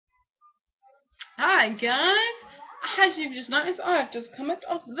Hi guys! As you've just noticed, I've just come out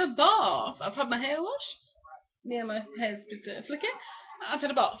of the bath. I've had my hair washed. Yeah, my hair's a bit flicky. I've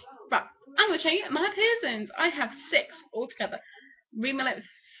had a bath. Right, I'm going to show you my piercings. I have 6 altogether. Read my lips.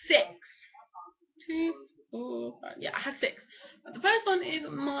 6. 2, 4, 5. Yeah, I have 6. The first one is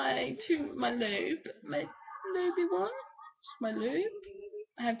my lobe. My lobey one. It's my lobe.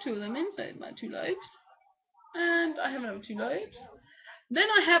 I have 2 of them in, so my 2 lobes. And I have another 2 lobes. Then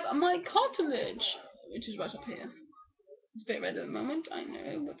I have my cartilage, which is right up here. It's a bit red at the moment, I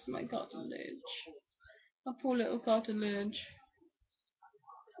know. What's my cartilage? My poor little cartilage.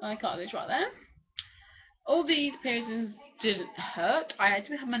 My cartilage right there. All these piercings didn't hurt. I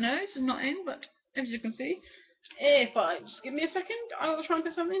actually have my nose, it's not in, but as you can see, if I just give me a second, I will try and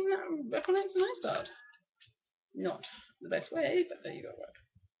put something that represents the nose start. Not the best way, but there you go.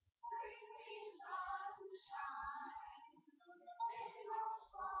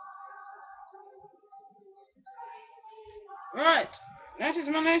 Right, that is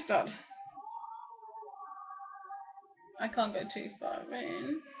my nose start. I can't go too far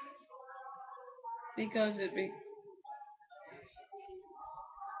in because it'd be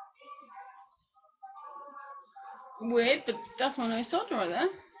weird, but that's my nose start right there.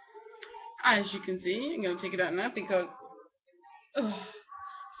 As you can see, I'm going to take it out now because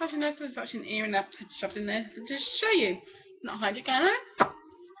actually, no, there's actually an ear and that shoved in there to just show you. Not hide your camera,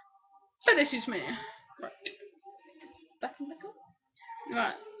 but this is me. Right, back and back up.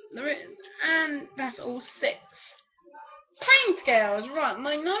 Right, there is, and that's all 6. Pain scales, right,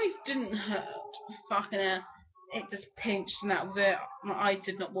 my nose didn't hurt. Fucking hell. It just pinched and that was it. My eyes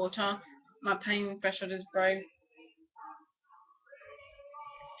did not water. My pain threshold is broke.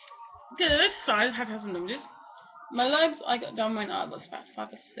 Good, so I just had to have some numbers. My lobes I got done when I was about 5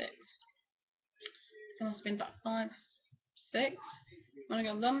 or 6. It must have been about 5, 6 when I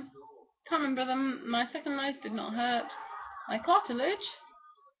got them. Can't remember them. My second nose did not hurt. My cartilage,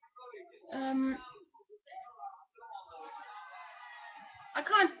 I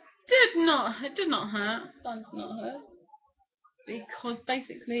can't. Did not. It did not hurt. Does not hurt because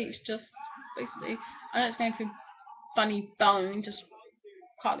basically it's just basically I know it's going through funny bone, just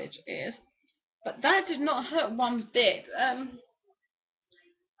cartilage is, but that did not hurt one bit.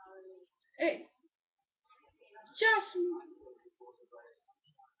 It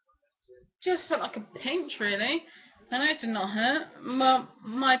just felt like a pinch really. I know it did not hurt.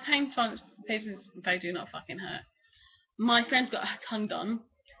 My pain tolerance patients, they do not fucking hurt. My friend got her tongue done,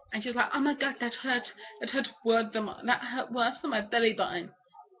 and she was like, "Oh my god, that hurt! That hurt worse than my belly button."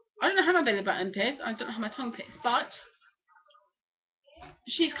 I don't know how my belly button pierced. I don't know how my tongue pierced, but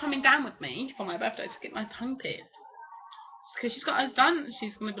she's coming down with me for my birthday to get my tongue pierced because she's got hers done.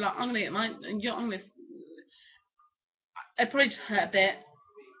 She's gonna be like, "I'm gonna get mine, and you're gonna." It probably just hurt a bit.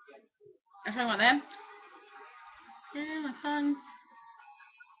 I talking about them. Yeah, my tongue.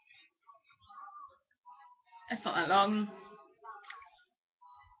 It's not that long.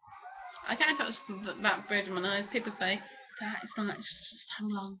 I can't touch that bridge of my nose. People say that it's not. It's just how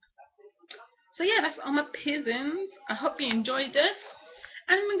long. So yeah, that's all my pigeons. I hope you enjoyed this.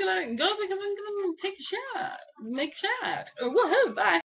 And I'm gonna go because I'm gonna take a shower. Make a shower. Woohoo, bye.